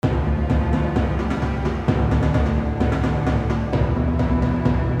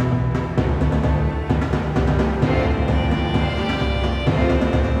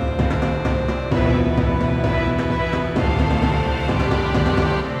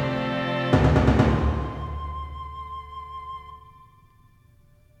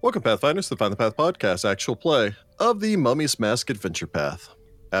Welcome, Pathfinders, to the Find the Path podcast, actual play of the Mummy's Mask Adventure Path.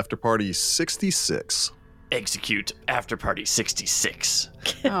 After Party 66. Execute After Party 66.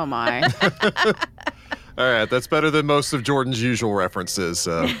 Oh my. All right, that's better than most of Jordan's usual references.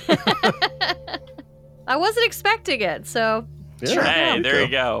 I wasn't expecting it, so... Yeah, Hey, there you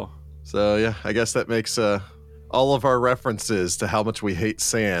go. So, yeah, I guess that makes all of our references to how much we hate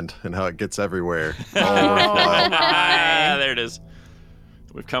sand and how it gets everywhere. All worthwhile. There it is.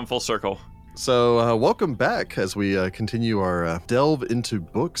 We've come full circle. So, welcome back as we continue our delve into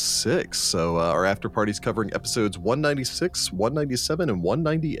Book 6. So, our after party's covering episodes 196, 197, and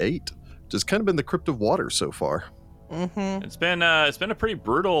 198. Which has kind of been the Crypt of Water so far. Mm-hmm. It's been a pretty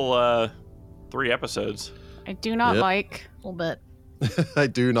brutal 3 episodes. I do not like. A little bit. I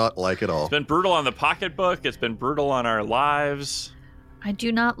do not like it all. It's been brutal on the pocketbook. It's been brutal on our lives. I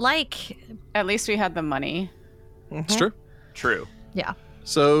do not like... At least we had the money. It's true. True. Yeah.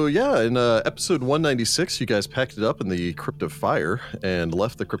 So, yeah, in episode 196, you guys packed it up in the Crypt of Fire and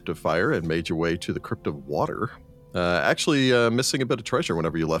left the Crypt of Fire and made your way to the Crypt of Water. Actually, missing a bit of treasure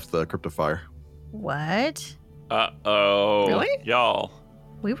whenever you left the Crypt of Fire. What? Uh-oh. Really? Y'all.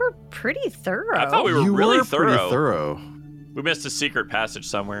 We were pretty thorough. I thought we were You really were pretty thorough. thorough. We missed a secret passage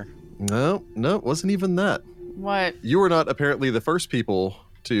somewhere. No, it wasn't even that. What? You were not apparently the first people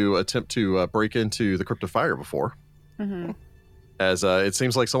to attempt to break into the Crypt of Fire before. Mm-hmm. As it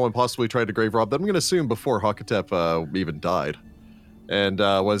seems like someone possibly tried to grave rob them, I'm going to assume before Hakatep even died, and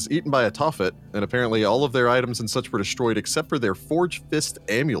was eaten by a Tophet, and apparently all of their items and such were destroyed except for their Forge Fist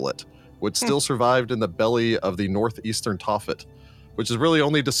amulet, which still survived in the belly of the northeastern Tophet, which is really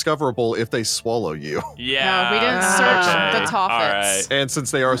only discoverable if they swallow you. Yeah. No, we didn't search the Toffets. All right. And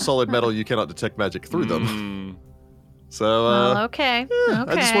since they are solid metal, you cannot detect magic through them. Mm. So, Well, okay.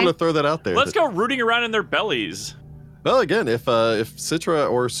 I just want to throw that out there. Let's go rooting around in their bellies. Well, again, if Citra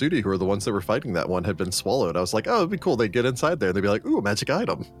or Sudi, who are the ones that were fighting that one, had been swallowed, I was like, oh, it'd be cool. They'd get inside there and they'd be like, ooh, a magic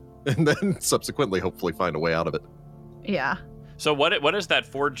item. And then subsequently, hopefully, find a way out of it. Yeah. So what does that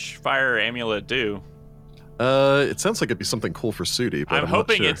Forge Fire amulet do? It sounds like it'd be something cool for Sudi, but I'm not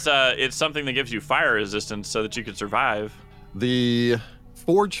hoping sure. it's something that gives you fire resistance so that you can survive. The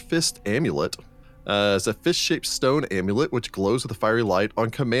Forge Fist amulet is a fist-shaped stone amulet which glows with a fiery light. On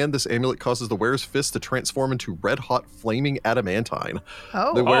command, this amulet causes the wearer's fist to transform into red-hot flaming adamantine.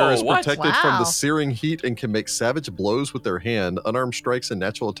 Oh. The wearer is what? protected from Wow. the searing heat and can make savage blows with their hand. Unarmed strikes and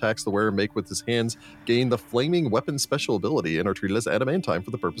natural attacks the wearer make with his hands gain the flaming weapon special ability and are treated as adamantine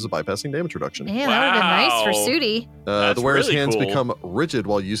for the purpose of bypassing damage reduction. Man, that would have been nice for Wow. Sudi. That's The wearer's really hands cool. become rigid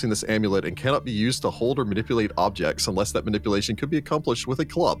while using this amulet and cannot be used to hold or manipulate objects unless that manipulation could be accomplished with a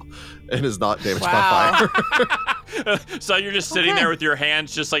club and is not damaged by Wow. fire. So you're just sitting Okay. there with your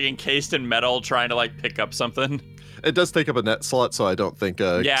hands just like encased in metal trying to like pick up something. It does take up a net slot, so I don't think, Yeah,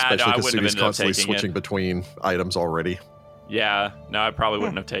 no, especially I because wouldn't have Sudi's ended up constantly taking it. switching between items already. Yeah, no, I probably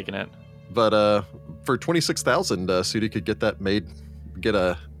wouldn't have taken it. But for 26,000, Sudi could get that made, get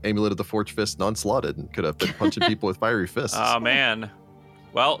a amulet of the Forge Fist non-slotted, and could have been punching people with fiery fists. Oh man.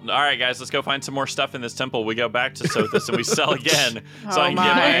 Well, all right, guys, let's go find some more stuff in this temple. We go back to Sothis and we sell again, so Oh, I can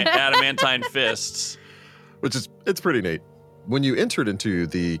get my adamantine fists. Which is, it's pretty neat. When you entered into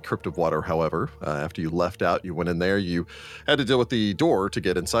the Crypt of Water, however, after you left out, you went in there, you had to deal with the door to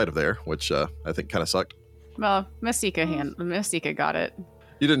get inside of there, which I think kind of sucked. Well, Mystica got it.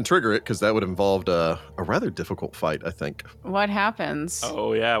 You didn't trigger it because that would have involved a rather difficult fight, I think. What happens?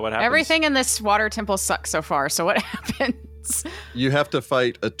 Oh yeah, what happens? Everything in this water temple sucks so far, so what happens? You have to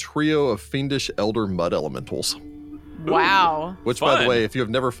fight a trio of fiendish elder mud elementals. Wow. Which, by Fun. the way, if you have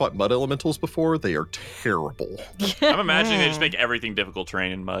never fought mud elementals before, they are terrible. I'm imagining they just make everything difficult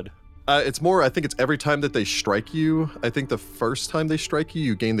terrain in mud. It's more, I think it's every time that they strike you. I think the first time they strike you,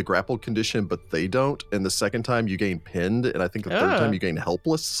 you gain the grappled condition, but they don't. And the second time you gain pinned, and I think the third Ugh. time you gain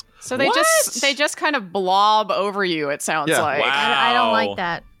helpless. So they just kind of blob over you, it sounds Yeah. like. Wow. I don't like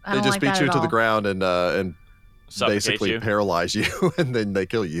that. I They don't just like beat that you at to the all. ground and Suffocate basically you. paralyze you, and then they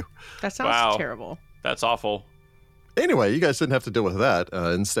kill you. That sounds Wow. terrible. That's awful. Anyway, you guys didn't have to deal with that.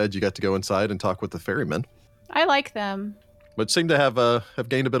 Instead, you got to go inside and talk with the ferrymen, I like them. which seem to have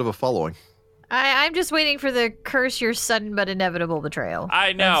gained a bit of a following. I'm just waiting for the curse your sudden but inevitable betrayal.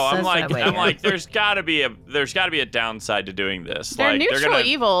 I know. That's I'm what waiting I'm for. like, there's gotta be a downside to doing this. They're like, neutral gonna,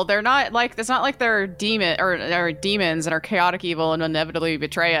 evil. They're not like it's not like they're demons and are chaotic evil and inevitably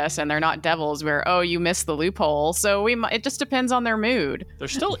betray us, and they're not devils where you missed the loophole. So it just depends on their mood. They're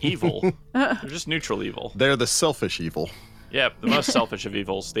still evil. They're just neutral evil. They're the selfish evil. Yep, the most selfish of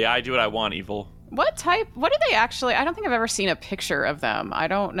evils. The I do what I want evil. What do they actually? I don't think I've ever seen a picture of them. I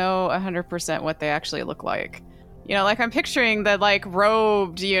don't know 100% what they actually look like. You know, like I'm picturing the like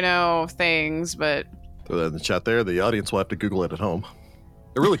robed, you know, things, but Throw that in the chat there. The audience will have to Google it at home.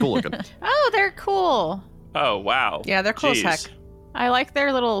 They're really cool looking. oh, they're cool. Oh, wow. Yeah, they're cool as Jeez. heck. I like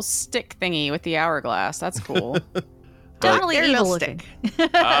their little stick thingy with the hourglass. That's cool. Definitely They're evil no looking.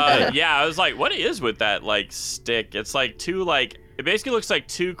 Yeah, I was like, what is with that, like, stick? It's like two, like, it basically looks like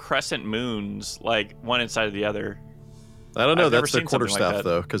two crescent moons, like, one inside of the other. I don't know. I've never That's their seen something like quarterstaff, that.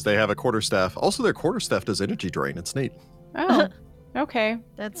 though, because they have a quarterstaff. Also, their quarterstaff does energy drain. It's neat. oh, okay.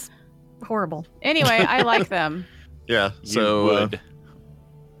 That's horrible. Anyway, I like them. Yeah. You So, would.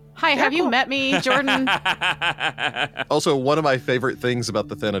 Hi, have you met me, Jordan? also, one of my favorite things about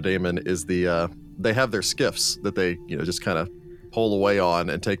the Thanadaemon is they have their skiffs that they, just kind of pull away on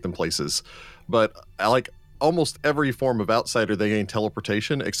and take them places. But I like almost every form of outsider, they gain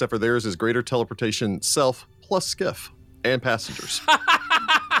teleportation, except for theirs is greater teleportation self plus skiff and passengers.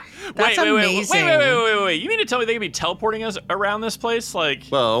 That's amazing. Wait. You mean to tell me they can be teleporting us around this place? Like,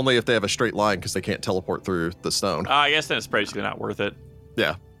 Well, only if they have a straight line because they can't teleport through the stone. I guess then it's basically not worth it.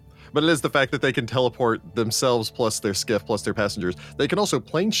 Yeah. But it is the fact that they can teleport themselves plus their skiff plus their passengers. They can also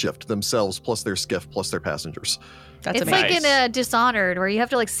plane shift themselves plus their skiff plus their passengers. That's It's amazing. like in Dishonored where you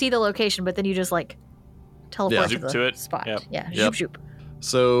have to like see the location, but then you just like teleport Zoop to the to it. spot. Yep. Yeah, Yep. zoop, zoop.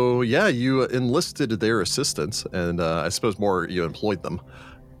 So, yeah, you enlisted their assistance, and I suppose more you employed them.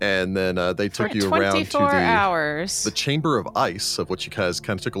 And then they For took you around to 24 hours. the Chamber of Ice, of which you guys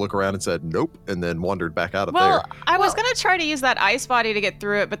kind of took a look around and said, nope, and then wandered back out of Well, there. I was going to try to use that ice body to get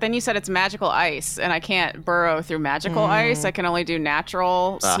through it, but then you said it's magical ice, and I can't burrow through magical ice. I can only do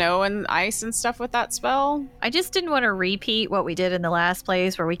natural snow and ice and stuff with that spell. I just didn't want to repeat what we did in the last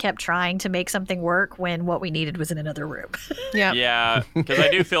place where we kept trying to make something work when what we needed was in another room. Yeah. Yeah, because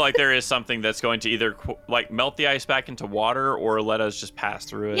I do feel like there is something that's going to either like melt the ice back into water or let us just pass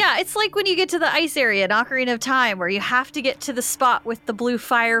through it. Yeah, it's like when you get to the ice area in Ocarina of Time where you have to get to the spot with the blue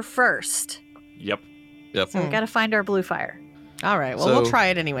fire first. Yep. Yep. So we got to find our blue fire. All right. Well, we'll So- try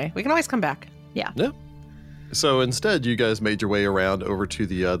it anyway. We can always come back. So instead, you guys made your way around over to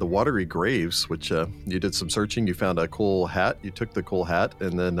the watery graves, which you did some searching. You found a cool hat. You took the cool hat,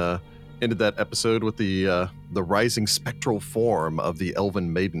 and then ended that episode with the rising spectral form of the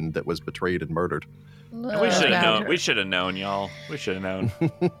elven maiden that was betrayed and murdered. We should have yeah. known. We should have known, y'all. We should have known.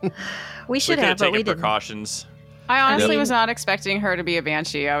 We should we could have, but taken we didn't. precautions. I honestly mean- was not expecting her to be a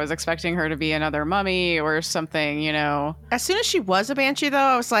banshee. I was expecting her to be another mummy or something, you know. As soon as she was a banshee, though,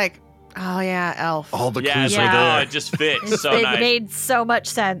 I was like, oh, yeah, elf. All the Yeah, clues so are now there. it just fits so It nice. made so much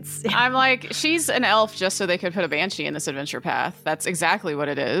sense. I'm like, she's an elf just so they could put a banshee in this adventure path. That's exactly what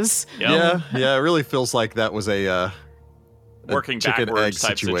it is. Yep. Yeah, it really feels like that was a Working chicken egg backwards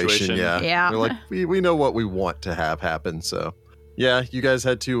type situation. Yeah, Yeah. We're like we know what we want to have happen. So, yeah, you guys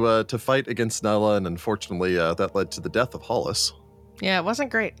had to fight against Nyla, and unfortunately, that led to the death of Hollis. Yeah, it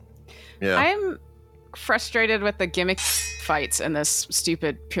wasn't great. Yeah, I'm frustrated with the gimmick fights in this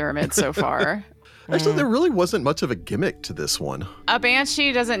stupid pyramid so far. actually, there really wasn't much of a gimmick to this one. A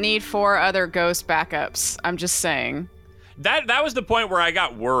banshee doesn't need 4 other ghost backups. I'm just saying. That was the point where I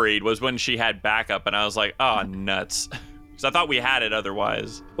got worried was when she had backup, and I was like, oh, nuts. Because I thought we had it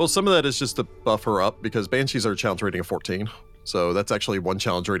otherwise. Well, some of that is just to buff her up because Banshees are a challenge rating of 14. So that's actually one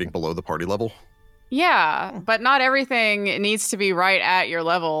challenge rating below the party level. Yeah, but not everything needs to be right at your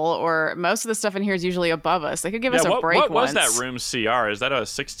level, or most of the stuff in here is usually above us. They could give us a break what was once. that room CR? Is that a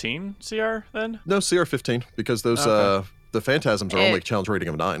 16 CR then? No, CR 15 because those Okay. the phantasms are It- only a challenge rating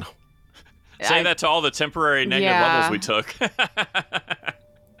of 9. Say I- that to all the temporary negative Yeah. levels we took.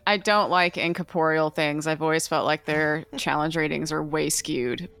 I don't like incorporeal things. I've always felt like their challenge ratings are way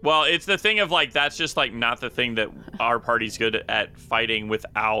skewed. Well, it's the thing of like that's just like not the thing that our party's good at fighting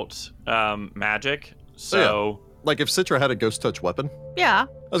without magic. So Like if Citra had a ghost touch weapon, Yeah.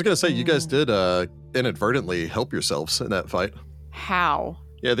 I was gonna say you guys did inadvertently help yourselves in that fight. How?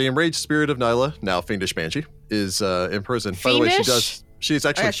 Yeah, the enraged spirit of Nyla, now fiendish banshee, is in prison. By the way, Fiendish? she's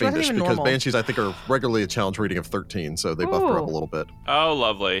actually Oh, yeah, she wasn't fiendish even because normal. banshees I think are regularly a challenge rating of 13, so they buffed her up a Ooh. little bit. oh,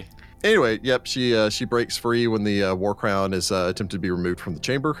 lovely. Anyway, yep, she breaks free when the war crown is attempted to be removed from the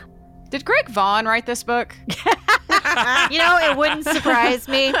chamber. Did Greg Vaughn write this book? You know, it wouldn't surprise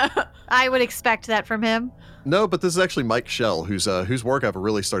me. I would expect that from him. No, but this is actually Mike Shell, whose work I've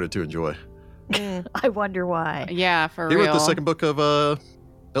really started to enjoy. I wonder why. Yeah, for He real. wrote the second book of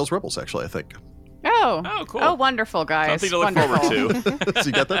Hell's Rebels, actually, I think. Oh. Oh, cool. Oh, wonderful, guys. Something to look Wonderful. forward to. So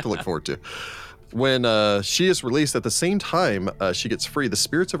you got that to look forward to. When she is released, at the same time she gets free, the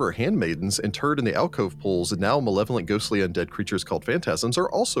spirits of her handmaidens interred in the alcove pools and now malevolent ghostly undead creatures called phantasms are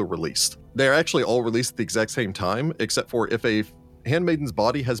also released. They're actually all released at the exact same time, except for if a Handmaiden's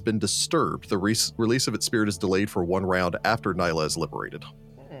body has been disturbed. The release of its spirit is delayed for 1 round after Nyla is liberated.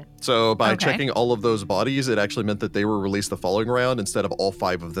 So by Okay. checking all of those bodies, it actually meant that they were released the following round instead of all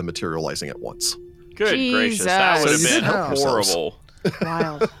 5 of them materializing at once. Good gracious, that would have Jesus. So you been did help yourselves. horrible.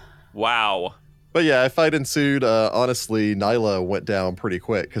 Wild. Wow. But yeah, a fight ensued. Honestly, Nyla went down pretty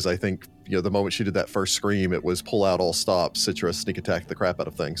quick because I think, the moment she did that first scream, it was pull out, all stop, Citra sneak attack the crap out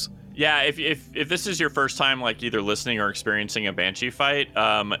of things. Yeah, if this is your first time like either listening or experiencing a Banshee fight,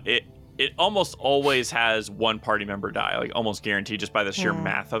 it almost always has one party member die, like almost guaranteed just by the sheer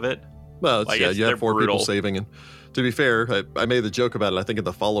math of it. Well, Like, you they're have 4 brutal. people saving. And to be fair, I made the joke about it, I think, in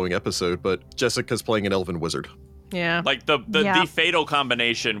the following episode, but Jessica's playing an elven wizard. Yeah. Like the Yeah. fatal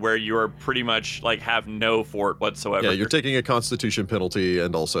combination where you are pretty much like have no fort whatsoever. Yeah, you're taking a constitution penalty,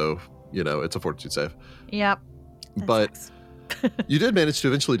 and also, it's a fortitude save. Yep. That But sucks. you did manage to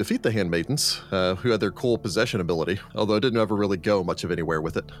eventually defeat the Handmaidens, who had their cool possession ability, although it didn't ever really go much of anywhere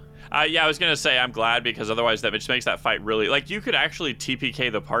with it. Yeah, I was gonna say I'm glad because otherwise that just makes that fight really like you could actually TPK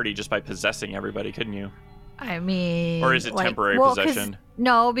the party just by possessing everybody, couldn't you? I mean, Or is it like- temporary well, 'cause- possession?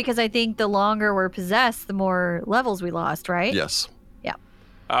 No, because I think the longer we're possessed, the more levels we lost, right? Yes.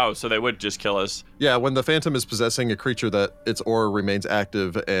 Oh, so they would just kill us. Yeah, when the Phantom is possessing a creature, that its aura remains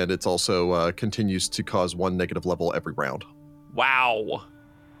active, and it's also continues to cause 1 negative level every round. Wow.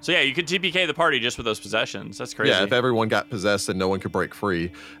 So yeah, you could TPK the party just with those possessions. That's crazy. Yeah, if everyone got possessed and no one could break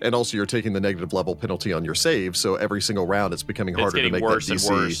free, and also you're taking the negative level penalty on your save, so every single round it's becoming it's harder to getting make worse that and DC.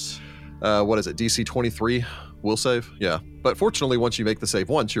 worse. What is it? DC 23 will save? Yeah. But fortunately, once you make the save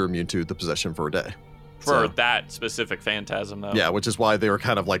once, you're immune to the possession for a day. For So- that specific phantasm, though. Yeah, which is why they were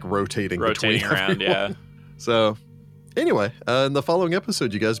kind of like rotating Rotating between around, everyone. yeah. So, anyway, in the following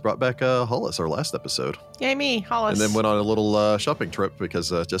episode, you guys brought back Hollis, our last episode, Yay, me, Hollis. and then went on a little shopping trip because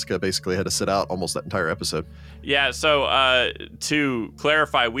Jessica basically had to sit out almost that entire episode. Yeah, so to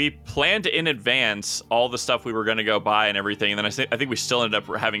clarify, we planned in advance all the stuff we were going to go buy and everything, and then I think we still ended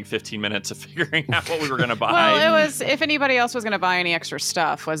up having 15 minutes of figuring out what we were going to buy. Well, it was if anybody else was going to buy any extra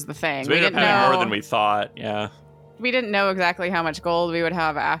stuff was the thing. So we ended up having more than we thought, yeah. We didn't know exactly how much gold we would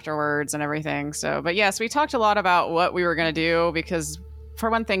have afterwards and everything. So, but yes, we talked a lot about what we were going to do because, for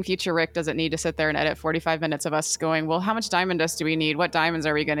one thing, future Rick doesn't need to sit there and edit 45 minutes of us going, well, how much diamond dust do we need? What diamonds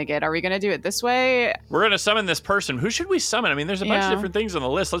are we going to get? Are we going to do it this way? We're going to summon this person. Who should we summon? I mean, there's a bunch of Yeah. different things on the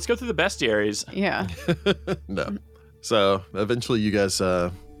list. Let's go through the bestiaries. Yeah. No. So, eventually, you guys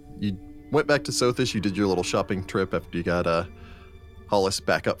you went back to Sothis. You did your little shopping trip after you got Hollis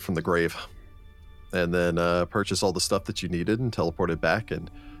back up from the grave. And then purchased all the stuff that you needed and teleported back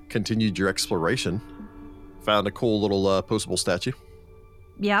and continued your exploration. Found a cool little postable statue.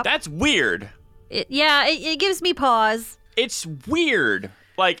 Yep. That's weird. It gives me pause. It's weird.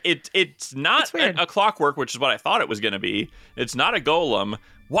 Like, it's not It's weird. a clockwork, which is what I thought it was going to be. It's not a golem.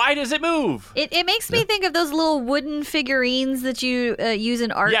 Why does it move? It makes me think of those little wooden figurines that you use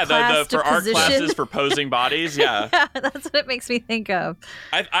in art Yeah, class the to for art position. classes for posing bodies. Yeah. Yeah, that's what it makes me think of.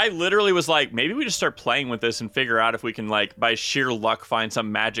 I literally was like, maybe we just start playing with this and figure out if we can, like, by sheer luck, find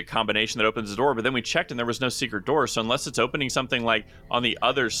some magic combination that opens the door. But then we checked and there was no secret door. So unless it's opening something like on the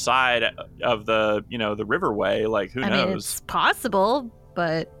other side of the, the riverway, like, who I knows? mean, it's possible,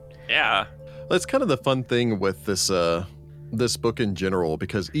 but Yeah. That's kind of the fun thing with this book in general,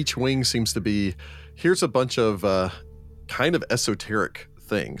 because each wing seems to be, here's a bunch of kind of esoteric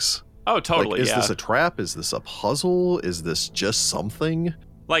things. Oh, totally. Like, is yeah. this a trap? Is this a puzzle? Is this just something?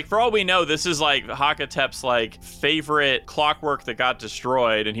 Like, for all we know, this is like Hakatep's like favorite clockwork that got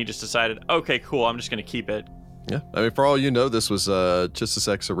destroyed, and he just decided, okay, cool, I'm just gonna keep it. Yeah, I mean, for all you know, this was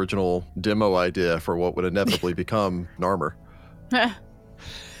Chistisek's original demo idea for what would inevitably become Narmer.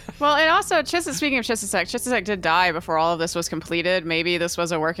 Well, and also, speaking of Chistisek did die before all of this was completed. Maybe this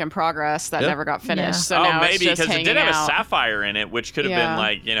was a work in progress that Yeah. never got finished. Yeah. So oh, now maybe it's just because it hanging did have a out. sapphire in it, which could have Yeah. been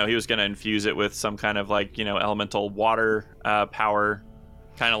like, he was gonna infuse it with some kind of like, elemental water power,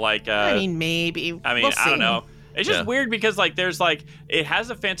 kind of like. I mean, maybe. I We'll don't see. know. It's just Yeah. weird because like there's like it has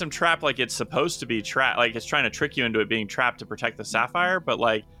a phantom trap like it's supposed to be trapped, like it's trying to trick you into it being trapped to protect the sapphire, but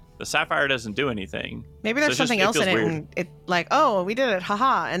like the sapphire doesn't do anything. Maybe So there's it's just- something it else in feels it, weird. and it like, oh, we did it,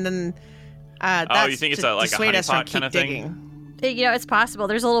 haha, and then Oh, that's you think it's to like a dissuade us from honeypot keep kind of thing? digging. it's possible.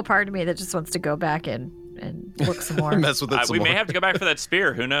 There's a little part of me that just wants to go back and look some more. Mess with it some We may more. have to go back for that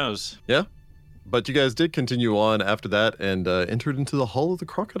spear. Who knows? Yeah. But you guys did continue on after that and entered into the Hall of the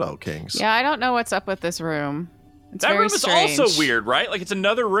Crocodile Kings. Yeah, I don't know what's up with this room. It's That very room is strange. also weird, right? Like it's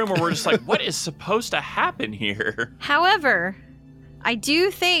another room where we're just like, what is supposed to happen here? However, I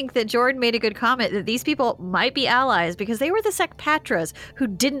do think that Jordan made a good comment that these people might be allies because they were the Secpatras who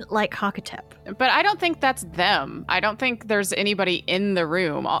didn't like Hakatep. But I don't think that's them. I don't think there's anybody in the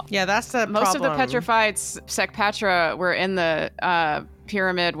room. Yeah, that's the Most of the problem. petrified Secpatra were in the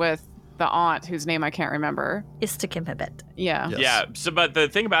pyramid with the aunt whose name I can't remember. Istakimhebet. Yeah. Yes. Yeah. So, but the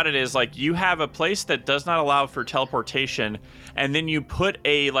thing about it is, like, you have a place that does not allow for teleportation, and then you put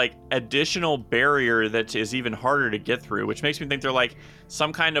a like additional barrier that is even harder to get through, which makes me think they're like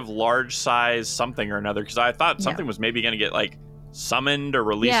some kind of large size something or another. Because I thought something was maybe going to get like summoned or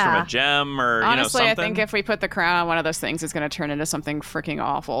released from a gem or Honestly, something. I think if we put the crown on one of those things, it's going to turn into something freaking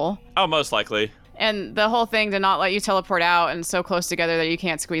awful. Oh, most likely. And the whole thing to not let you teleport out and so close together that you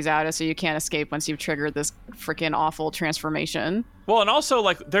can't squeeze out is so you can't escape once you've triggered this freaking awful transformation. Well, and also,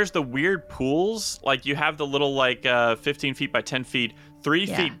 like, there's the weird pools. Like, you have the little, like, 15 feet by 10 feet, 3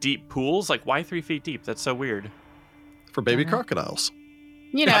 feet deep pools. Like, why 3 feet deep? That's so weird. For baby crocodiles.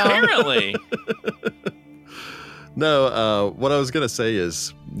 You know, Apparently. No, what I was going to say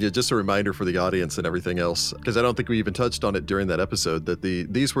is just a reminder for the audience and everything else, because I don't think we even touched on it during that episode, that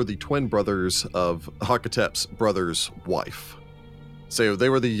these were the twin brothers of Hakatep's brother's wife. So they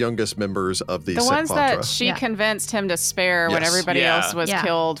were the youngest members of the the ones Secpatra. that she convinced him to spare when Yes. everybody Yeah. else was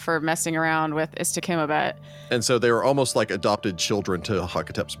killed for messing around with Istakimabet. And so they were almost like adopted children to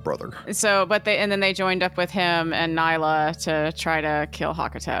Hakatep's brother. So, and then they joined up with him and Nyla to try to kill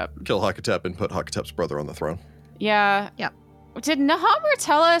Hakatep. Kill Hakatep and put Hakatep's brother on the throne. Yeah. Yep. Did Nahamur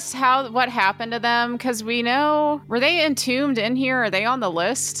tell us what happened to them? Because we know, were they entombed in here? Are they on the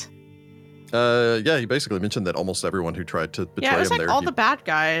list? Yeah, he basically mentioned that almost everyone who tried to betray Yeah, it was him like there. all the bad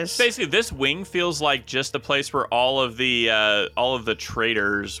guys. Basically, this wing feels like just the place where all of the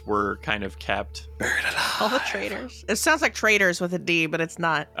traitors were kind of kept. All the traitors. It sounds like traitors with a D, but it's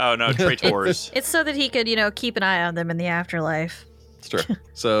not. Oh no, traitors. It's so that he could, keep an eye on them in the afterlife. It's true.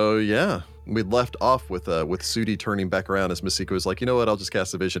 So yeah, we left off with Sudi turning back around as Masiko was like, you know what? I'll just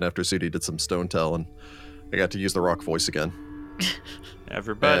cast a vision after Sudi did some stone tell, and I got to use the rock voice again.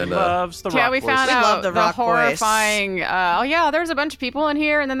 Everybody And, loves the rock Yeah, we voice. found We out love the rock voice. horrifying. There's a bunch of people in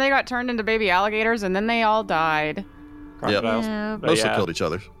here, and then they got turned into baby alligators, and then they all died. Crocodiles. Yeah. But Mostly yeah. killed each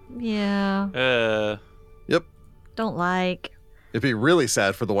other. Yeah. Yep. Don't like. It'd be really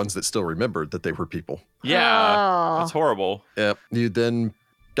sad for the ones that still remembered that they were people. Yeah, Oh. that's horrible. Yep. You then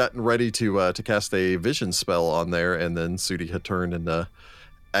gotten ready to cast a vision spell on there, and then Sudi had turned and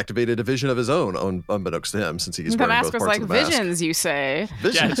activated a vision of his own, unbeknownst to him, since he's The wearing mask both was parts like, of the mask. visions, you say?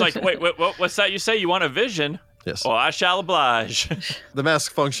 Visions. Yeah, it's like, wait, what's that you say? You want a vision? Yes. Oh, I shall oblige. The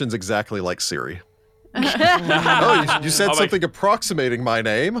mask functions exactly like Siri. Oh, you said Oh, my- something approximating my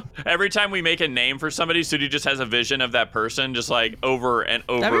name. Every time we make a name for somebody, Sudi just has a vision of that person, just like over and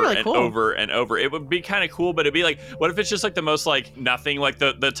over That'd be really and cool. over and over. It would be kind of cool, but it'd be like, what if it's just like the most like nothing, like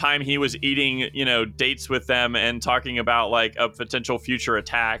the time he was eating, dates with them and talking about like a potential future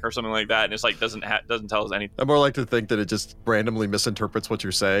attack or something like that, and it's like doesn't tell us anything. I'm more like to think that it just randomly misinterprets what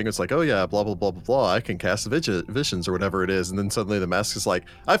you're saying. It's like, oh yeah, blah blah blah blah blah. I can cast visions or whatever it is, and then suddenly the mask is like,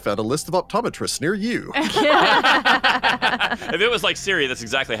 I found a list of optometrists near you. If it was like Siri, that's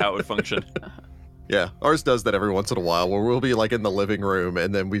exactly how it would function. Yeah, ours does that every once in a while, where we'll be like in the living room,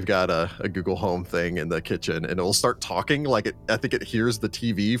 and then we've got a Google Home thing in the kitchen, and it'll start talking like I think it hears the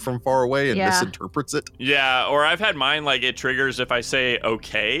TV from far away and Yeah. misinterprets it. Yeah, or I've had mine like it triggers if I say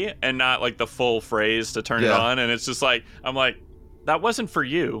okay and not like the full phrase to turn it Yeah. on, and it's just like I'm like, that wasn't for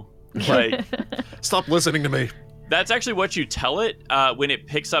you. Like Stop listening to me. that's actually what you tell it when it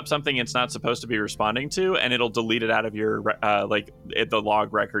picks up something it's not supposed to be responding to, and it'll delete it out of your the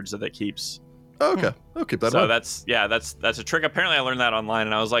log records that it keeps. Oh, okay, I'll keep that in So mind. that's a trick. Apparently, I learned that online,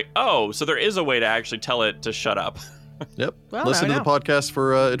 and I was like, oh, so there is a way to actually tell it to shut up. Yep. Well, Listen to now the I know. podcast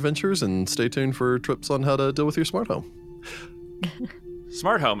for adventures, and stay tuned for tips on how to deal with your smart home.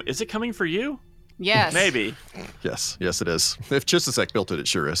 Smart home, is it coming for you? Yes. Maybe. Yes, it is. If Chisisek built it, it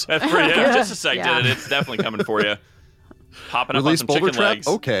sure is. That's pretty. Yeah, just a sec Yeah. did it. It's definitely coming for you. Hopping up on Release some Boulder chicken Trap? legs.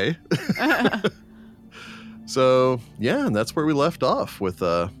 Okay. So, yeah, and that's where we left off with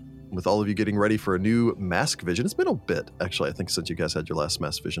all of you getting ready for a new mask vision. It's been a bit, actually, I think, since you guys had your last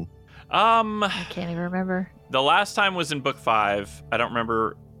mask vision. I can't even remember. The last time was in book 5. I don't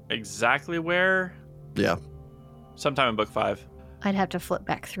remember exactly where. Yeah. Sometime in book 5. I'd have to flip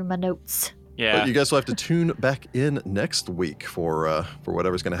back through my notes. Yeah. But you guys will have to tune back in next week for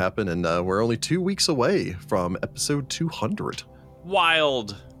whatever's going to happen. And we're only 2 weeks away from episode 200.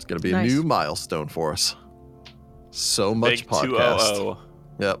 Wild. It's going to be Nice. a new milestone for us. So much Big podcast. 200.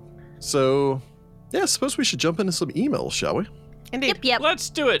 Yep. So, yeah, suppose we should jump into some emails, shall we? Indeed. Yep. Let's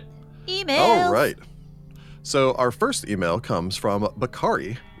do it. Email. All right. So our first email comes from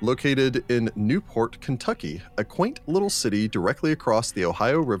Bakari, located in Newport, Kentucky, a quaint little city directly across the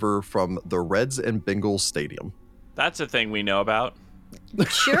Ohio River from the Reds and Bengals Stadium. That's a thing we know about.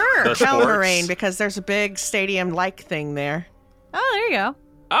 Sure. The sports. Kelmaraine, because there's a big stadium-like thing there. Oh, there you go.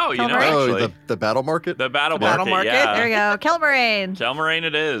 Oh, you know, Kelmaraine? actually. The battle market? The battle The battle market, market? There yeah. you go. Kelmaraine. Kelmaraine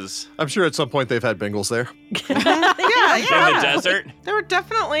it is. I'm sure at some point they've had Bengals there. Yeah, In the desert. There were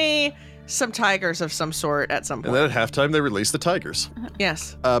definitely some tigers of some sort at some And point. then at halftime, they released the Tigers.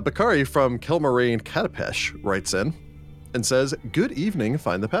 Yes. Bakari from Kelmaraine, Katapesh writes in and says, "Good evening,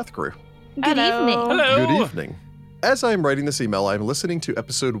 Find the Path crew. Good Hello. evening. Hello. Good evening. As I am writing this email, I'm listening to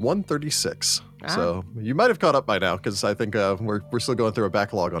episode 136. So you might have caught up by now because I think we're still going through a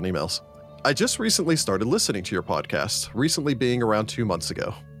backlog on emails. I just recently started listening to your podcast, recently being around 2 months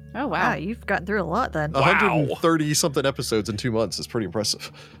ago. Oh, Wow, wow. you've gotten through a lot then. Wow. 130 something episodes in 2 months is pretty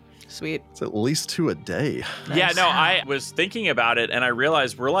impressive. Sweet. It's at least 2 a day. Yeah, Nice. no, I was thinking about it and I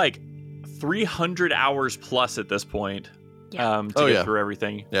realized we're like 300 hours plus at this point Yeah. to Oh, get yeah. through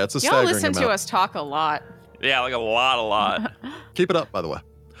everything. Yeah, it's a Y'all staggering listen amount. to us talk a lot. Yeah, like a lot. Keep it up, by the way.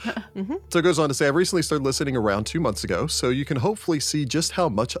 So it goes on to say, I recently started listening around 2 months ago, so you can hopefully see just how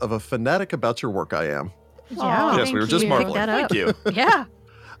much of a fanatic about your work I am. Yeah. Yes, we were just you. marveling. Pick that Thank up. you. Yeah.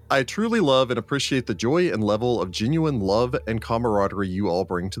 I truly love and appreciate the joy and level of genuine love and camaraderie you all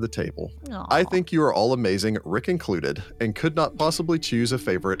bring to the table. Aw. I think you are all amazing, Rick included, and could not possibly choose a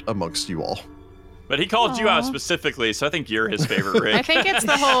favorite amongst you all. But he called you out Aw. specifically, so I think you're his favorite, Rick. I think it's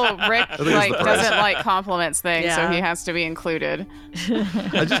the whole Rick think it's the press. doesn't like compliments thing, so Yeah. he has to be included.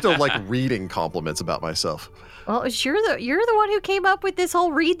 I just don't like reading compliments about myself. Well, you're the one who came up with this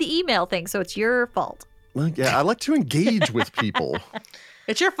whole read the email thing, so it's your fault. Well, yeah, I like to engage with people.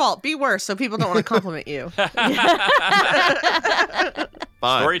 It's your fault. Be worse so people don't want to compliment you.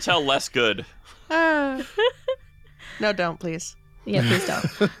 Fine. Story tell less good. No, don't, please. Yeah, please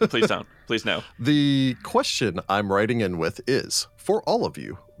don't. Please don't. Please no. The question I'm writing in with is, for all of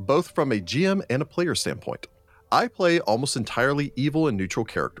you, both from a GM and a player standpoint, I play almost entirely evil and neutral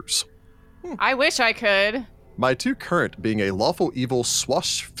characters. I wish I could. My two current being a lawful evil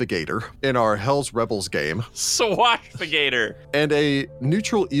Swashfigator in our Hell's Rebels game, Swashfigator. and a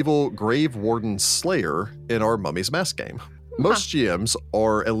neutral evil Grave Warden Slayer in our Mummy's Mask game. Most GMs,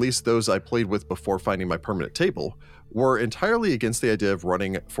 or at least those I played with before finding my permanent table, were entirely against the idea of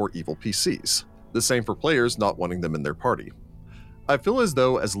running for evil PCs. The same for players not wanting them in their party. I feel as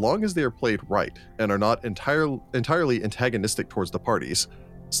though as long as they are played right and are not entirely antagonistic towards the parties,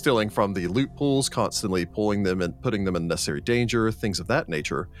 stealing from the loot pools, constantly pulling them and putting them in necessary danger, things of that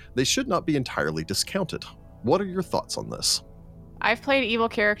nature, they should not be entirely discounted. What are your thoughts on this? I've played evil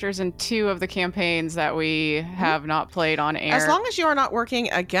characters in 2 of the campaigns that we have not played on air. As long as you are not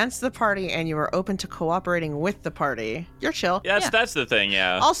working against the party and you are open to cooperating with the party, you're chill. Yeah, Yeah. that's the thing,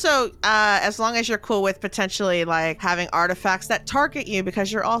 yeah. Also, as long as you're cool with potentially like having artifacts that target you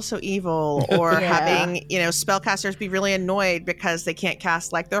because you're also evil, or Yeah. having, spellcasters be really annoyed because they can't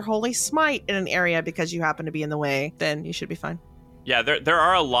cast like their holy smite in an area because you happen to be in the way, then you should be fine. Yeah, there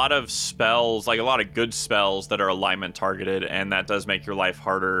are a lot of spells, like a lot of good spells that are alignment targeted, and that does make your life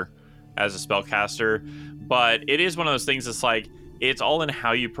harder as a spellcaster. But it is one of those things that's like, it's all in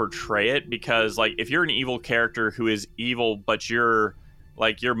how you portray it, because like if you're an evil character who is evil, but your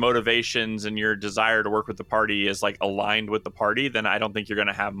motivations and your desire to work with the party is like aligned with the party, then I don't think you're going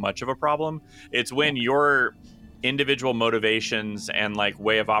to have much of a problem. It's when your individual motivations and like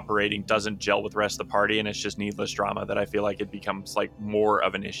way of operating doesn't gel with the rest of the party and it's just needless drama that I feel like it becomes like more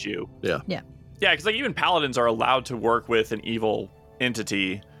of an issue. Yeah. Because like even paladins are allowed to work with an evil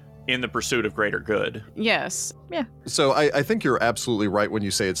entity in the pursuit of greater good. Yes. So I think you're absolutely right when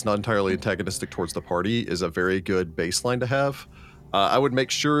you say it's not entirely antagonistic towards the party is a very good baseline to have. I would make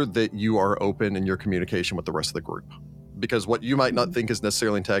sure that you are open in your communication with the rest of the group, because what you might not think is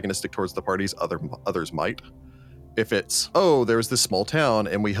necessarily antagonistic towards the parties, others might. If it's, oh, there's this small town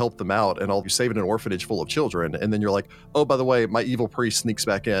and we help them out and you're saving an orphanage full of children, and then you're like, oh, by the way, my evil priest sneaks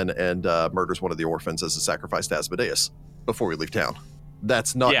back in and murders one of the orphans as a sacrifice to Asmodeus before we leave town.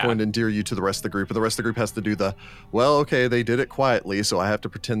 That's not Yeah. going to endear you to the rest of the group, and the rest of the group has to do the, well, okay, they did it quietly, so I have to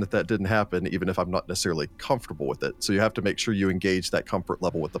pretend that didn't happen, even if I'm not necessarily comfortable with it. So you have to make sure you engage that comfort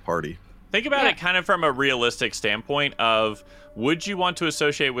level with the party. Think about Yeah. it kind of from a realistic standpoint of, would you want to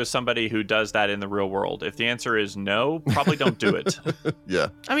associate with somebody who does that in the real world? If the answer is no, probably don't do it. Yeah.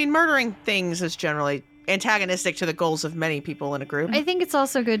 I mean, murdering things is generally antagonistic to the goals of many people in a group. I think it's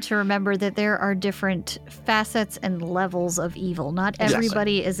also good to remember that there are different facets and levels of evil. Not Yes.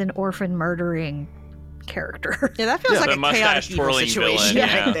 everybody is an orphan murdering character. Yeah, that feels Yeah. like The a mustache chaotic evil twirling situation villain,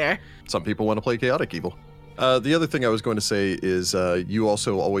 right yeah. there. Some people want to play chaotic evil. The other thing I was going to say is you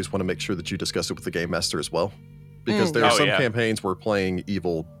also always want to make sure that you discuss it with the game master as well, because there are some campaigns where playing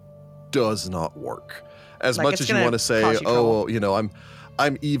evil does not work. As Like, much it's as you gonna want to say, cause you trouble. oh, you know,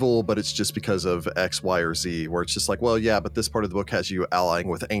 I'm evil, but it's just because of X, Y, or Z, where it's just like, well, yeah, but this part of the book has you allying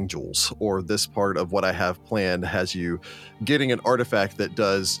with angels, or this part of what I have planned has you getting an artifact that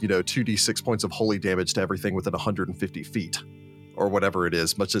does, 2d6 points of holy damage to everything within 150 feet, or whatever it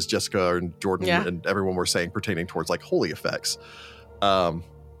is, much as Jessica and Jordan and everyone were saying pertaining towards like holy effects. And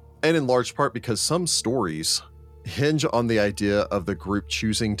in large part because some stories hinge on the idea of the group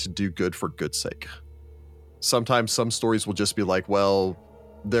choosing to do good for good's sake. Sometimes some stories will just be like, well,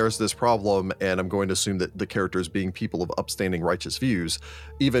 there's this problem, and I'm going to assume that the characters being people of upstanding righteous views,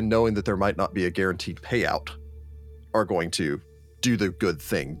 even knowing that there might not be a guaranteed payout, are going to do the good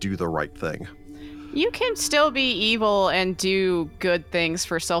thing, do the right thing. You can still be evil and do good things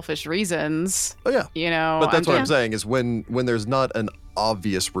for selfish reasons. Oh yeah. But that's what I'm just- saying is when there's not an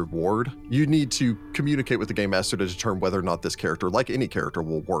obvious reward, you need to communicate with the game master to determine whether or not this character, like any character,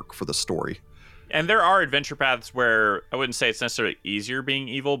 will work for the story. And there are adventure paths where I wouldn't say it's necessarily easier being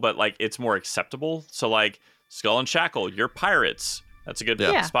evil, but like it's more acceptable. So like Skull and Shackle, you're pirates. That's a good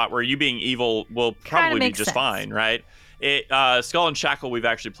spot where you being evil will probably be just fine, right? Skull and Shackle we've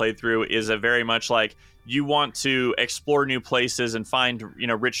actually played through is a very much like you want to explore new places and find,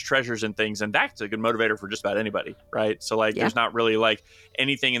 rich treasures and things. And that's a good motivator for just about anybody, right? So like there's not really like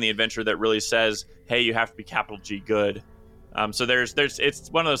anything in the adventure that really says, hey, you have to be capital G good. So there's it's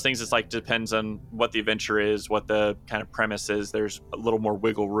one of those things that's like depends on what the adventure is, what the kind of premise is. There's a little more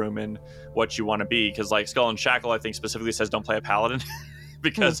wiggle room in what you want to be, because like Skull and Shackle I think specifically says don't play a paladin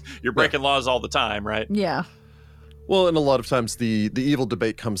because you're breaking laws all the time, right? Yeah. Well, and a lot of times the evil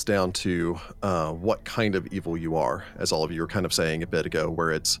debate comes down to what kind of evil you are, as all of you were kind of saying a bit ago,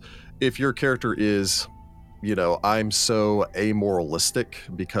 where it's if your character is, I'm so amoralistic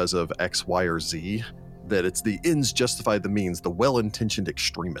because of X, Y, or Z, that it's the ends justify the means, the well-intentioned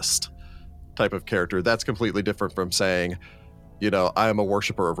extremist type of character. That's completely different from saying, I am a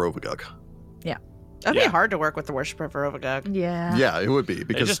worshiper of Rovagug. That'd be hard to work with the worshiper of Rovagug. Yeah. Yeah, it would be,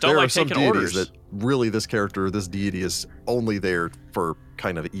 because just don't there like are some taking deities orders. that really this deity is only there for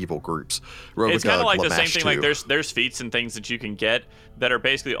kind of evil groups. Rovagug, It's kind of like the same Lamash thing. Like too. there's feats and things that you can get that are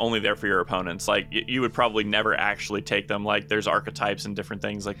basically only there for your opponents. Like you would probably never actually take them. Like there's archetypes and different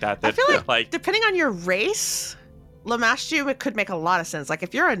things like that. I feel like depending on your race, Lamashtu, it could make a lot of sense. Like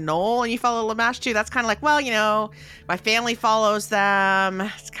if you're a Knoll and you follow Lamashtu, that's kind of like, well, my family follows them.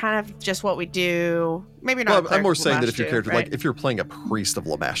 It's kind of just what we do. Maybe not. Well, I'm more saying that if your Lamashtu, character, right? like if you're playing a priest of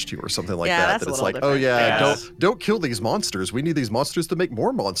Lamashtu or something like Yeah, that, that's that a it's little like, different. oh yeah, Yeah. don't kill these monsters. We need these monsters to make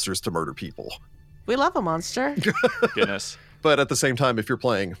more monsters to murder people. We love a monster. goodness. But at the same time, if you're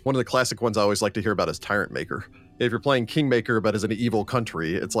playing, one of the classic ones I always like to hear about is Tyrant Maker. If you're playing Kingmaker but as an evil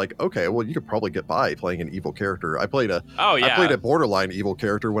country, it's like, okay, well, you could probably get by playing an evil character. I played a borderline evil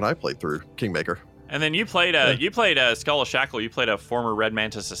character when I played through Kingmaker. And then you played a Skull of Shackle. You played a former Red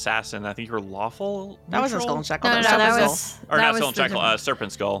Mantis assassin. I think you were lawful. That wasn't Skull neutral? and Shackle. No, that that was was. Or that not was Skull and the Shackle. different-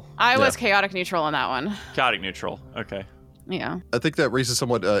 Serpent Skull. I was chaotic neutral on that one. Chaotic neutral. Okay. Yeah. I think that raises a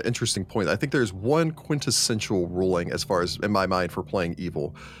somewhat interesting point. I think there's one quintessential ruling as far as in my mind for playing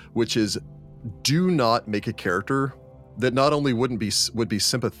evil, which is do not make a character that not only would be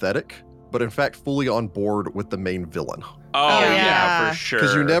sympathetic, but in fact fully on board with the main villain. Oh yeah. yeah, for sure.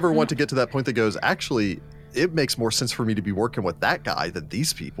 Because you never want to get to that point that goes, actually, it makes more sense for me to be working with that guy than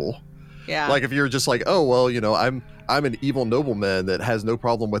these people. Yeah. Like if you're just like, oh well, I'm an evil nobleman that has no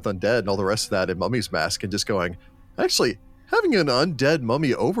problem with undead and all the rest of that in Mummy's Mask, and just going, actually, having an undead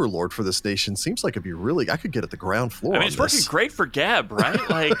mummy overlord for this nation seems like it'd be really, I could get at the ground floor. I mean, on it's working this. great for Geb, right?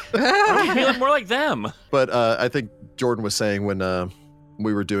 Like, why don't we be more like them? But I think Jordan was saying when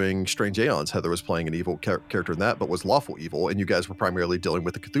we were doing Strange Aeons, Heather was playing an evil character in that, but was lawful evil, and you guys were primarily dealing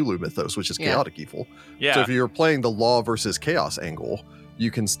with the Cthulhu mythos, which is chaotic evil. Yeah. So if you're playing the law versus chaos angle,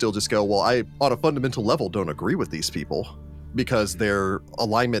 you can still just go, well, I, on a fundamental level, don't agree with these people because their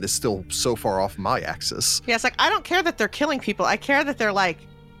alignment is still so far off my axis. Yeah, it's like I don't care that they're killing people. I care that they're like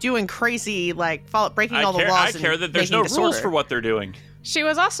doing crazy, like breaking all the laws. I care that there's making no disorder. rules for what they're doing. She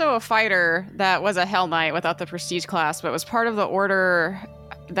was also a fighter that was a Hell Knight without the prestige class, but was part of the order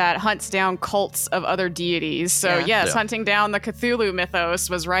that hunts down cults of other deities. So Yeah. Yeah. hunting down the Cthulhu mythos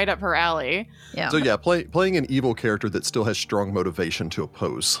was right up her alley. Yeah. So yeah, playing an evil character that still has strong motivation to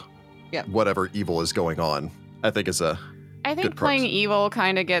oppose Yep. whatever evil is going on, I think is a I think Good playing pros. evil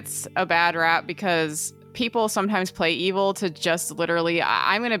kind of gets a bad rap because people sometimes play evil to just literally,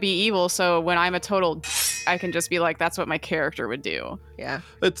 I'm going to be evil, so when I'm a total I can just be like, that's what my character would do. Yeah.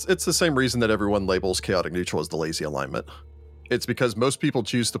 It's the same reason that everyone labels chaotic neutral as the lazy alignment. It's because most people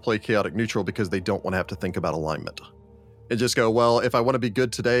choose to play chaotic neutral because they don't want to have to think about alignment. And just go, well, if I want to be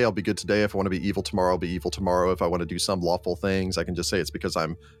good today, I'll be good today. If I want to be evil tomorrow, I'll be evil tomorrow. If I want to do some lawful things, I can just say it's because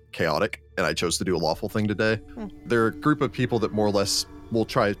I'm chaotic and I chose to do a lawful thing today. There are a group of people that more or less will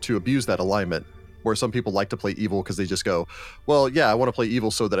try to abuse that alignment, where some people like to play evil because they just go, well, yeah, I want to play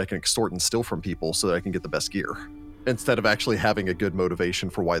evil so that I can extort and steal from people so that I can get the best gear, instead of actually having a good motivation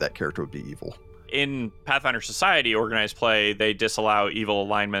for why that character would be evil. In Pathfinder Society, organized play, they disallow evil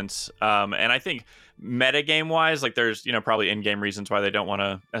alignments. And I think metagame wise, like there's, probably in-game reasons why they don't want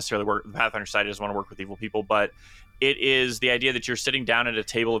to necessarily work. The Pathfinder Society doesn't want to work with evil people, but it is the idea that you're sitting down at a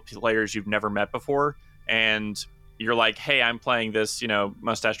table of players you've never met before, and you're like, hey, I'm playing this,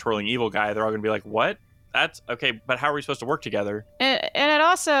 mustache twirling evil guy. They're all going to be like, what? That's okay, but how are we supposed to work together? And it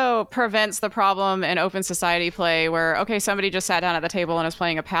also prevents the problem in open society play where, okay, somebody just sat down at the table and is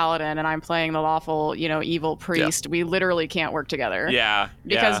playing a paladin and I'm playing the lawful, evil priest. We literally can't work together. Yeah.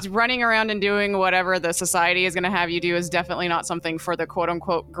 Because running around and doing whatever the society is going to have you do is definitely not something for the quote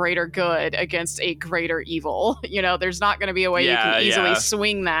unquote greater good against a greater evil. There's not going to be a way you can easily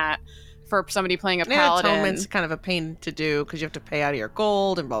swing that for somebody playing a paladin. Atonement's kind of a pain to do because you have to pay out of your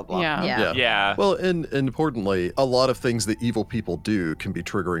gold and blah, blah. Yeah. Well, and importantly, a lot of things that evil people do can be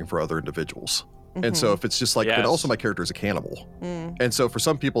triggering for other individuals. And so if it's just like, but also my character is a cannibal. And so for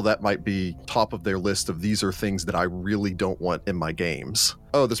some people, that might be top of their list of these are things that I really don't want in my games.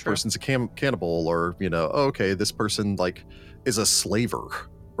 Oh, this person's a cannibal, or, okay, this person is a slaver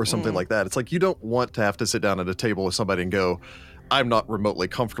or something like that. It's like, you don't want to have to sit down at a table with somebody and go, I'm not remotely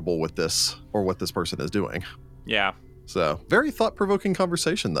comfortable with this or what this person is doing. Yeah. So very thought-provoking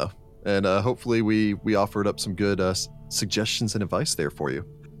conversation, though. And hopefully we offered up some good suggestions and advice there for you.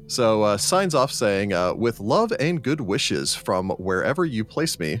 So signs off saying, with love and good wishes from wherever you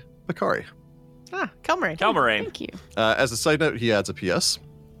place me, Bakari. Kelmarain. Thank you. As a side note, he adds a PS.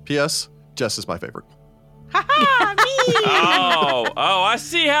 PS, Jess is my favorite. Ha me! Oh, I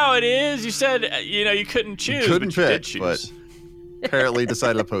see how it is. You said, you couldn't choose, Couldn't but you did pick, choose. but apparently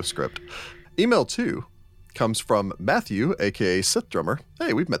decided a postscript. Email 2 comes from Matthew, a.k.a. Sith Drummer.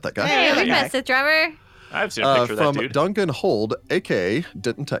 Hey, we've met that guy. Hey, we okay. met Sith Drummer. I've seen a picture of that from dude. Duncan Hold, a.k.a.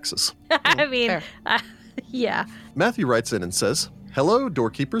 Denton, Texas. I mean, fair. yeah. Matthew writes in and says, hello,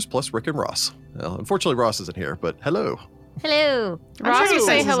 Doorkeepers plus Rick and Ross. Well, unfortunately, Ross isn't here, but hello. Hello. Ross sure he would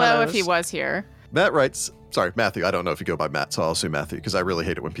say says his hello hellos. if he was here. Matt writes, sorry, Matthew, I don't know if you go by Matt, so I'll assume Matthew, because I really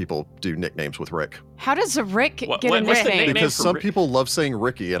hate it when people do nicknames with Rick. How does Rick get a what's the nickname? nickname? Because for some Rick? people love saying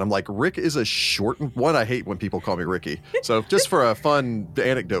Ricky, and I'm like, Rick is a shortened one. I hate when people call me Ricky. So just for a fun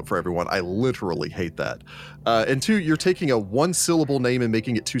anecdote for everyone, I literally hate that. And 2, you're taking a 1-syllable name and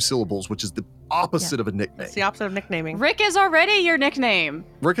making it 2 syllables, which is the opposite of a nickname. It's the opposite of nicknaming. Rick is already your nickname.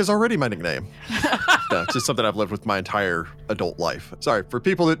 Rick is already my nickname. It's just something I've lived with my entire adult life. Sorry, for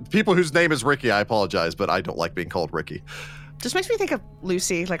people whose name is Ricky, I apologize, but I don't like being called Ricky. Just makes me think of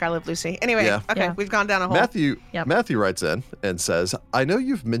Lucy, like I Love Lucy. Anyway, Yeah. okay, Yeah. we've gone down a hole. Matthew writes in and says, I know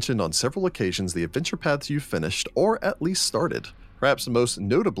you've mentioned on several occasions the adventure paths you've finished or at least started, perhaps most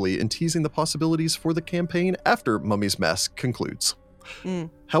notably in teasing the possibilities for the campaign after Mummy's Mask concludes.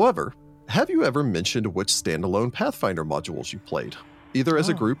 However, have you ever mentioned which standalone Pathfinder modules you played, either as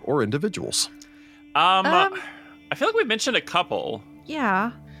a group or individuals? I feel like we mentioned a couple.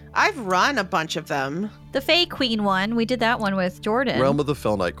 Yeah. I've run a bunch of them. The Fae Queen one, we did that one with Jordan. Realm of the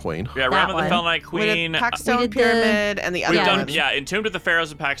Fell Knight Queen. Yeah, That Realm of the one. Fell Knight We Queen. did Paxstone we did the- Pyramid and the other We've done, one. Entombed with the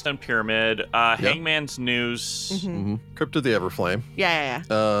Pharaohs and Paxstone Pyramid, Hangman's Noose. Mhm. Crypt of the Everflame. Yeah.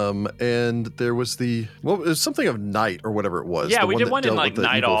 And there was it was something of Night or whatever it was. Yeah, the we one did that one in, dealt like, with the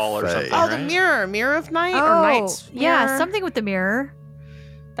Night evil All or fae. something. Oh, the Right. Mirror of Night Oh, or Night's yeah, Mirror? something with the mirror.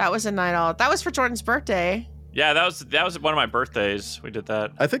 That was a Night All. That was for Jordan's birthday. Yeah, that was one of my birthdays. We did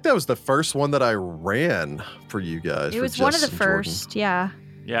that. I think that was the first one that I ran for you guys. It for was one of Jess the and Jordan, first, yeah.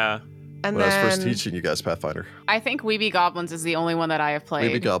 Yeah. And when I then was first teaching you guys Pathfinder. I think Weeby Goblins is the only one that I have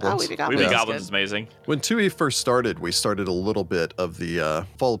played. Weeby Goblins. Weeby Weeby Goblins. Yeah. Goblins is amazing. When 2E first started, we started a little bit of the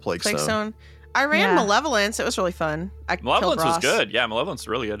Fall of Plague Stone. Plaguestone. I ran Yeah. Malevolence. It was really fun. I killed Malevolence was Ross. good. Yeah, Malevolence is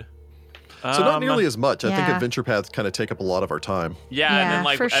really good. So not nearly as much. I think yeah. adventure paths kind of take up a lot of our time. Yeah, Yeah, and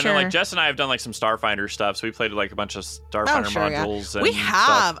then for then sure. Jess and I have done like some Starfinder stuff. So we played like a bunch of Starfinder sure, yeah. modules. And We stuff.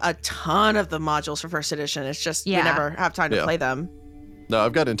 have a ton of the modules for first edition. It's just we Yeah. never have time to Yeah. play them. No,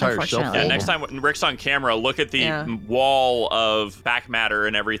 I've got an entire shelf Unfortunately. full. Yeah, of next them. time when Rick's on camera, look at the Yeah. wall of back matter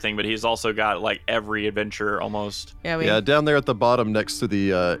and everything, but he's also got like every adventure almost. Yeah, we. Yeah, down there at the bottom next to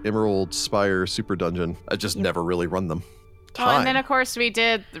the Emerald Spire Super Dungeon. I just never really run them. Well, and then of course we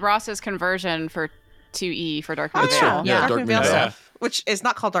did Ross's conversion for 2E for Darkmoon Oh, Vale. Yeah, Darkmoon Darkmoon Vale Vale. stuff, which is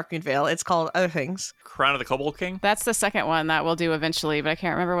not called Darkmoon Vale. It's called other things. Crown of the Kobold King. That's the second one that we'll do eventually, but I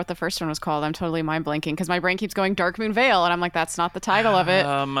can't remember what the first one was called. I'm totally mind blanking because my brain keeps going Darkmoon Vale, and I'm like, that's not the title of it.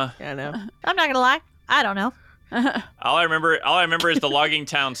 Yeah, I know. I'm not gonna lie. I don't know. All I remember is the logging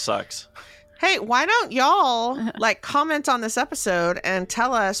town sucks. Hey, why don't y'all comment on this episode and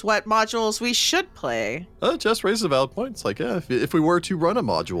tell us what modules we should play? Jess raises a valid point. It's like, yeah, if we were to run a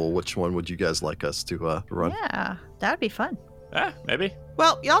module, which one would you guys like us to run? Yeah, that would be fun. Yeah, maybe.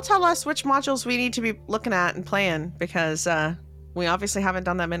 Well, y'all tell us which modules we need to be looking at and playing because we obviously haven't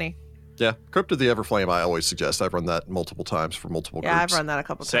done that many. Yeah, Crypt of the Everflame, I always suggest. I've run that multiple times for multiple Yeah, groups. I've run that a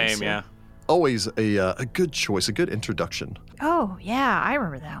couple times. Same, too. yeah. Always a good choice, a good introduction. Oh yeah, I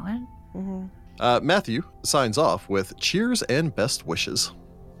remember that one. Mhm. Matthew signs off with cheers and best wishes.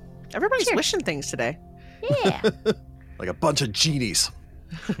 Everybody's Cheers. wishing things today. Yeah. Like a bunch of genies.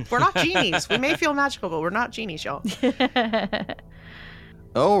 We're not genies. We may feel magical, but we're not genies, y'all.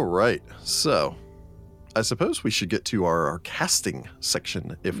 All right, so I suppose we should get to our casting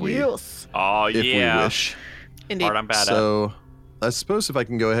section if we Yes. Oh, if yeah. we wish. Indeed. Part I'm bad at. So I suppose if I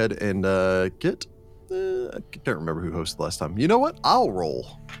can go ahead and get I can't remember who hosted last time. You know what? I'll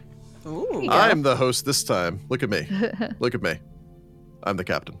roll. Ooh. Yeah. I'm the host this time. Look at me. Look at me. I'm the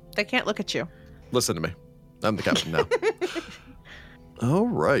captain. They can't look at you. Listen to me. I'm the captain now. All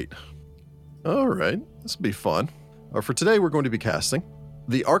right. All right. This will be fun. For today, we're going to be casting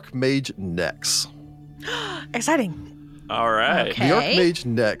the Archmage Nex. Exciting. All right. Okay. The Archmage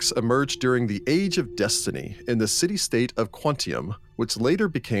Nex emerged during the Age of Destiny in the city-state of Quantium, which later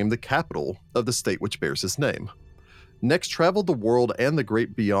became the capital of the state which bears his name. Nex traveled the world and the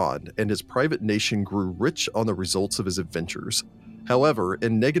great beyond, and his private nation grew rich on the results of his adventures. However,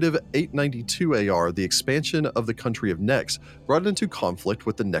 in negative 892 AR, the expansion of the country of Nex brought it into conflict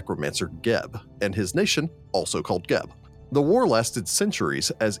with the necromancer Geb, and his nation, also called Geb. The war lasted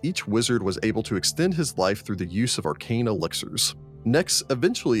centuries as each wizard was able to extend his life through the use of arcane elixirs. Nex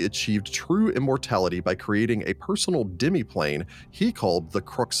eventually achieved true immortality by creating a personal demiplane he called the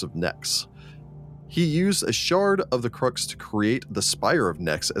Crux of Nex. He used a shard of the Crux to create the Spire of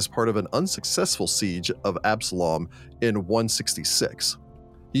Nex as part of an unsuccessful siege of Absalom in 166.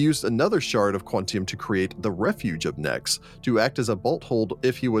 He used another shard of Quantium to create the Refuge of Nex to act as a bolt hold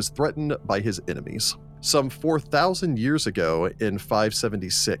if he was threatened by his enemies. Some 4,000 years ago, in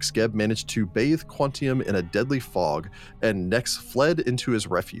 576, Geb managed to bathe Quantium in a deadly fog, and Nex fled into his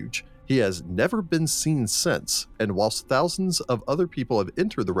refuge. He has never been seen since, and whilst thousands of other people have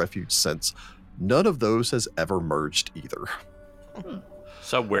entered the refuge since, none of those has ever merged either.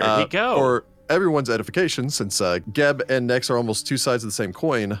 So where did he go? For everyone's edification, since Geb and Nex are almost two sides of the same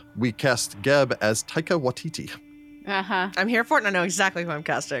coin, we cast Geb as Taika Waititi. Uh-huh. I'm here for it and I know exactly who I'm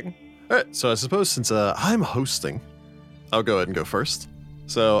casting. All right, so I suppose since I'm hosting, I'll go ahead and go first.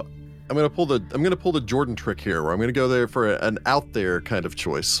 So I'm gonna pull the Jordan trick here, where I'm gonna go there for an out there kind of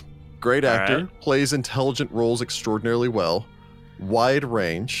choice. Great All actor, right. plays intelligent roles extraordinarily well, wide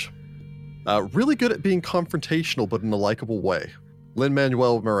range, really good at being confrontational but in a likable way.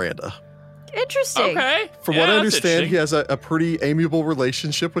 Lin-Manuel Miranda. Interesting. Okay. From Yeah, what I that's understand, he interesting. has a pretty amiable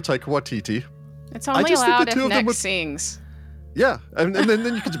relationship with Taika Waititi. It's only just think the allowed two if of them Nex would- sings. Yeah, and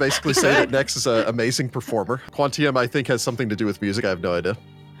then you could basically say that Nex is an amazing performer. Quantium, I think, has something to do with music. I have no idea.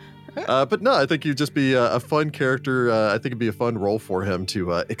 But no, I think you'd just be a fun character. I think it'd be a fun role for him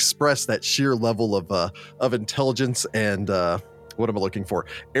to express that sheer level of intelligence and what am I looking for?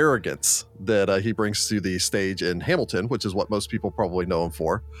 Arrogance that he brings to the stage in Hamilton, which is what most people probably know him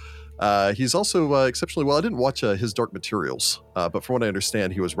for. He's also exceptionally well. I didn't watch his Dark Materials, but from what I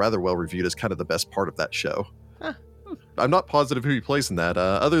understand, he was rather well reviewed as kind of the best part of that show. Huh. I'm not positive who he plays in that.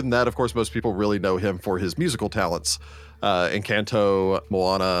 Other than that, of course, most people really know him for his musical talents. Encanto,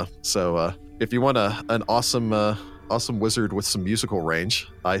 Moana. So if you want an awesome wizard with some musical range,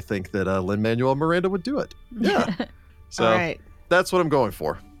 I think that Lin-Manuel Miranda would do it. Yeah. So All right. that's what I'm going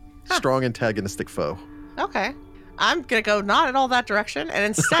for. Huh. Strong antagonistic foe. Okay. I'm going to go not at all that direction. And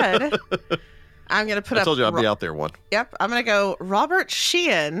instead, I'm going to put I up. told you I'd be out there one. Yep. I'm going to go Robert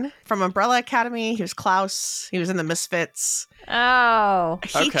Sheehan from Umbrella Academy. He was Klaus. He was in the Misfits. Oh.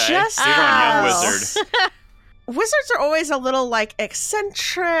 He Okay. just. You're going young Oh. wizard. Wizards are always a little like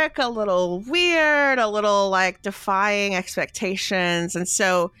eccentric, a little weird, a little like defying expectations. And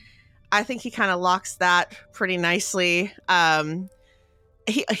so I think he kind of locks that pretty nicely.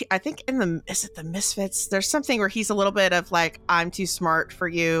 I think in the Misfits, there's something where he's a little bit of like, I'm too smart for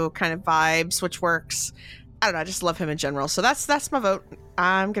you kind of vibes, which works. I don't know. I just love him in general. So that's my vote.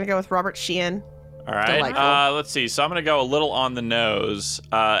 I'm going to go with Robert Sheehan. All right. Delightful. Let's see. So I'm going to go a little on the nose.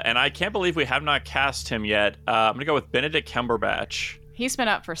 And I can't believe we have not cast him yet. I'm going to go with Benedict Cumberbatch. He's been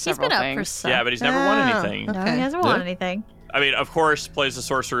up for He's several been up things. for some. Yeah, but he's never won anything. No, Okay. he hasn't won anything. I mean, of course, plays the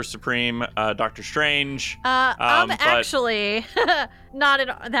Sorcerer Supreme, Doctor Strange. I'm but- actually not in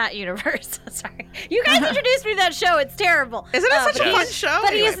that universe. Sorry. You guys introduced me to that show. It's terrible. Isn't it such a Yes. fun show?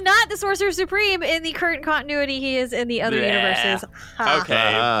 But he Anyway. is not the Sorcerer Supreme in the current continuity. He is in the other Yeah. universes. Ha.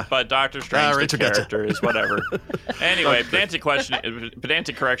 Okay, but Doctor Strange, the Rachel gotcha. character, is whatever. Anyway,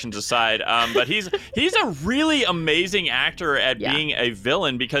 pedantic corrections aside, but he's a really amazing actor at Yeah. being a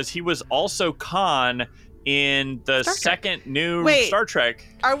villain because he was also Khan in the Star Trek. second new Wait. Star Trek.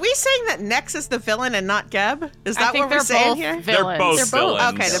 Are we saying that Nex is the villain and not Geb? Is I that think what we're they're saying both here? They're villains. both They're both-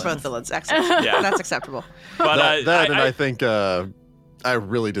 villains. Okay, they're both villains. Excellent. Yeah. That's acceptable. But that and I think I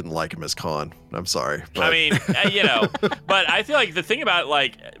really didn't like him as Khan. I'm sorry. But I mean, but I feel like the thing about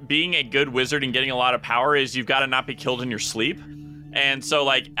like being a good wizard and getting a lot of power is you've got to not be killed in your sleep. And so,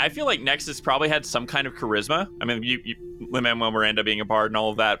 like, I feel like Nexus probably had some kind of charisma. I mean, you Lin-Manuel Miranda being a bard and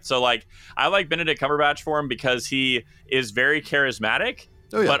all of that. So, like, I like Benedict Cumberbatch for him because he is very charismatic,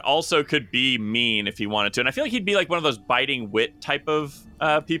 oh, yeah. but also could be mean if he wanted to. And I feel like he'd be like one of those biting wit type of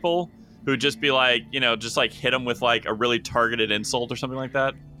people who'd just be like, just like hit him with like a really targeted insult or something like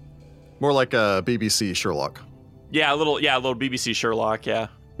that. More like a BBC Sherlock. Yeah, a little BBC Sherlock. Yeah.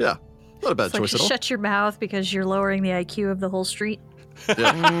 Not a bad It's like, choice at all. shut your mouth because you're lowering the IQ of the whole street.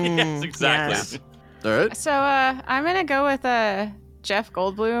 Yes, exactly. Yes. All right. So I'm gonna go with Jeff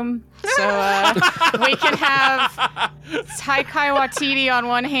Goldblum. So we can have Taika Waititi on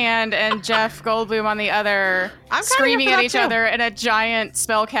one hand and Jeff Goldblum on the other, I'm kinda screaming here at for each that, too. other in a giant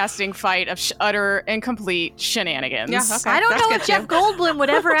spellcasting fight of utter and complete shenanigans. Yeah, okay. I don't that's know good if Jeff too. Goldblum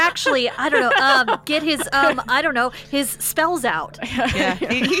would ever actually, get his, his spells out. Yeah.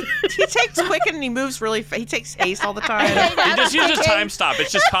 he takes Quicken and he moves really he takes haste all the time. He just uses time stop.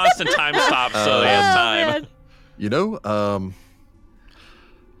 It's just constant time stop, so he has time. You know,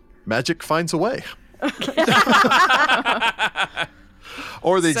 magic finds a way.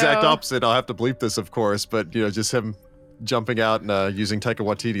 Or the exact So- opposite. I'll have to bleep this, of course, but just him jumping out and using Taika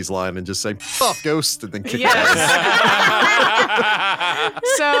Waititi's line and just saying "Fuck ghost" and then kicking ass.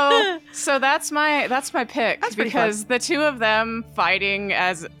 So that's my pick That's pretty because the two of them fighting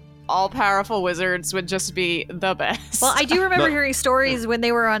as all-powerful wizards would just be the best. Well, I do remember No. hearing stories when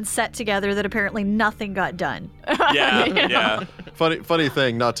they were on set together that apparently nothing got done. Yeah. Funny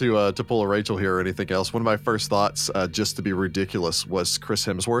thing, not to pull a Rachel here or anything else. One of my first thoughts, just to be ridiculous, was Chris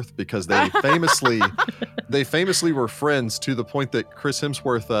Hemsworth because they famously were friends to the point that Chris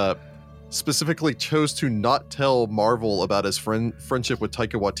Hemsworth specifically chose to not tell Marvel about his friendship with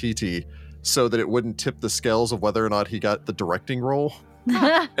Taika Waititi so that it wouldn't tip the scales of whether or not he got the directing role.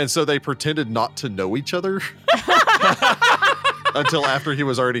 And so they pretended not to know each other until after he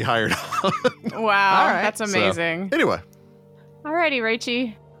was already hired. Wow, All right. that's amazing. Anyway, Alrighty,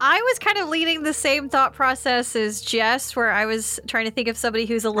 Rachie. I was kind of leading the same thought process as Jess, where I was trying to think of somebody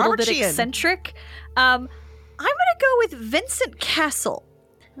who's a little Robert bit Sheehan. eccentric. I'm going to go with Vincent Castle.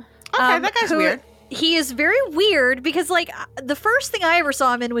 Okay, that guy's who- weird. He is very weird because, like, the first thing I ever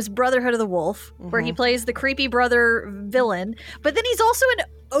saw him in was Brotherhood of the Wolf, where he plays the creepy brother villain. But then he's also in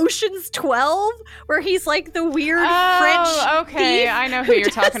Ocean's 12, where he's like the weird French. Okay, thief I know who you're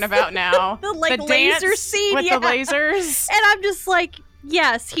does talking about now. The, like, the laser dance scene with yeah. the lasers. And I'm just like,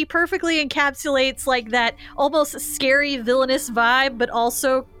 yes, he perfectly encapsulates like that almost scary villainous vibe, but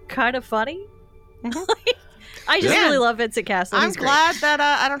also kind of funny. I just Yeah. really love Vincent Castle. I'm He's great. glad that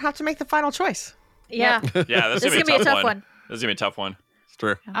I don't have to make the final choice. Yeah, Yeah, this this is is gonna be a tough one. one. This is gonna be a tough one. it's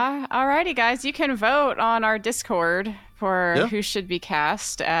true. Alrighty, guys, you can vote on our Discord for Yeah. who should be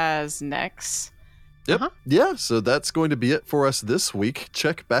cast as Nex. Yep. Yeah, so that's going to be it for us this week.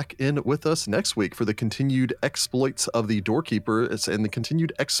 Check back in with us next week for the continued exploits of the Doorkeeper and the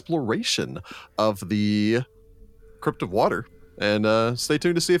continued exploration of the Crypt of Water. And stay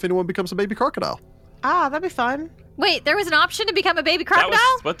tuned to see if anyone becomes a baby crocodile. Ah, that'd be fun. Wait, there was an option to become a baby That crocodile?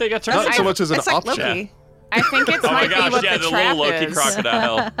 was what they got turned Not into. so much as an It's like option. Loki. I think it Oh my might be gosh, what yeah, the the trap little Loki is.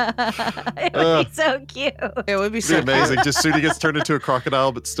 crocodile. It would be so cute. It would be It'd so be amazing. Just Sudi gets turned into a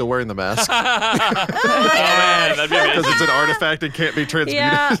crocodile but still wearing the mask Oh man, that'd be because amazing. it's an artifact and can't be transmuted.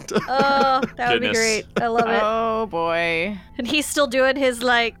 Yeah. Oh, that would be Goodness. great. I love it. Oh boy. And he's still doing his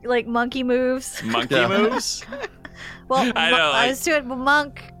like monkey moves. Monkey Yeah. moves. Well, I know, I like- was doing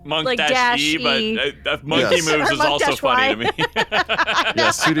monk. Monk Like dash dash E, E. but monkey Yes. moves Or is monk also dash funny Y. to me. Yeah,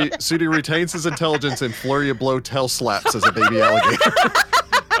 Sudi retains his intelligence and flurry of blow tail slaps as a baby alligator.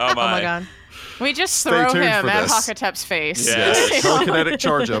 Oh Oh my god. We just Stay throw tuned him for at this. Hakatep's face. Yeah. Telekinetic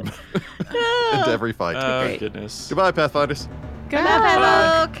charge him into every fight. Oh, Great. goodness. Goodbye, Pathfinders. Good Bye, night.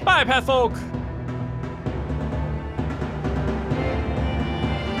 Pathfolk. Bye, Pathfolk.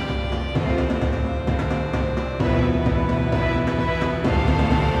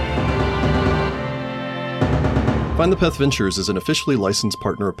 Find the Path Ventures is an officially licensed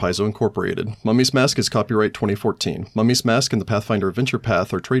partner of Paizo Incorporated. Mummy's Mask is copyright 2014. Mummy's Mask and the Pathfinder Adventure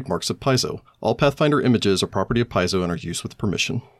Path are trademarks of Paizo. All Pathfinder images are property of Paizo and are used with permission.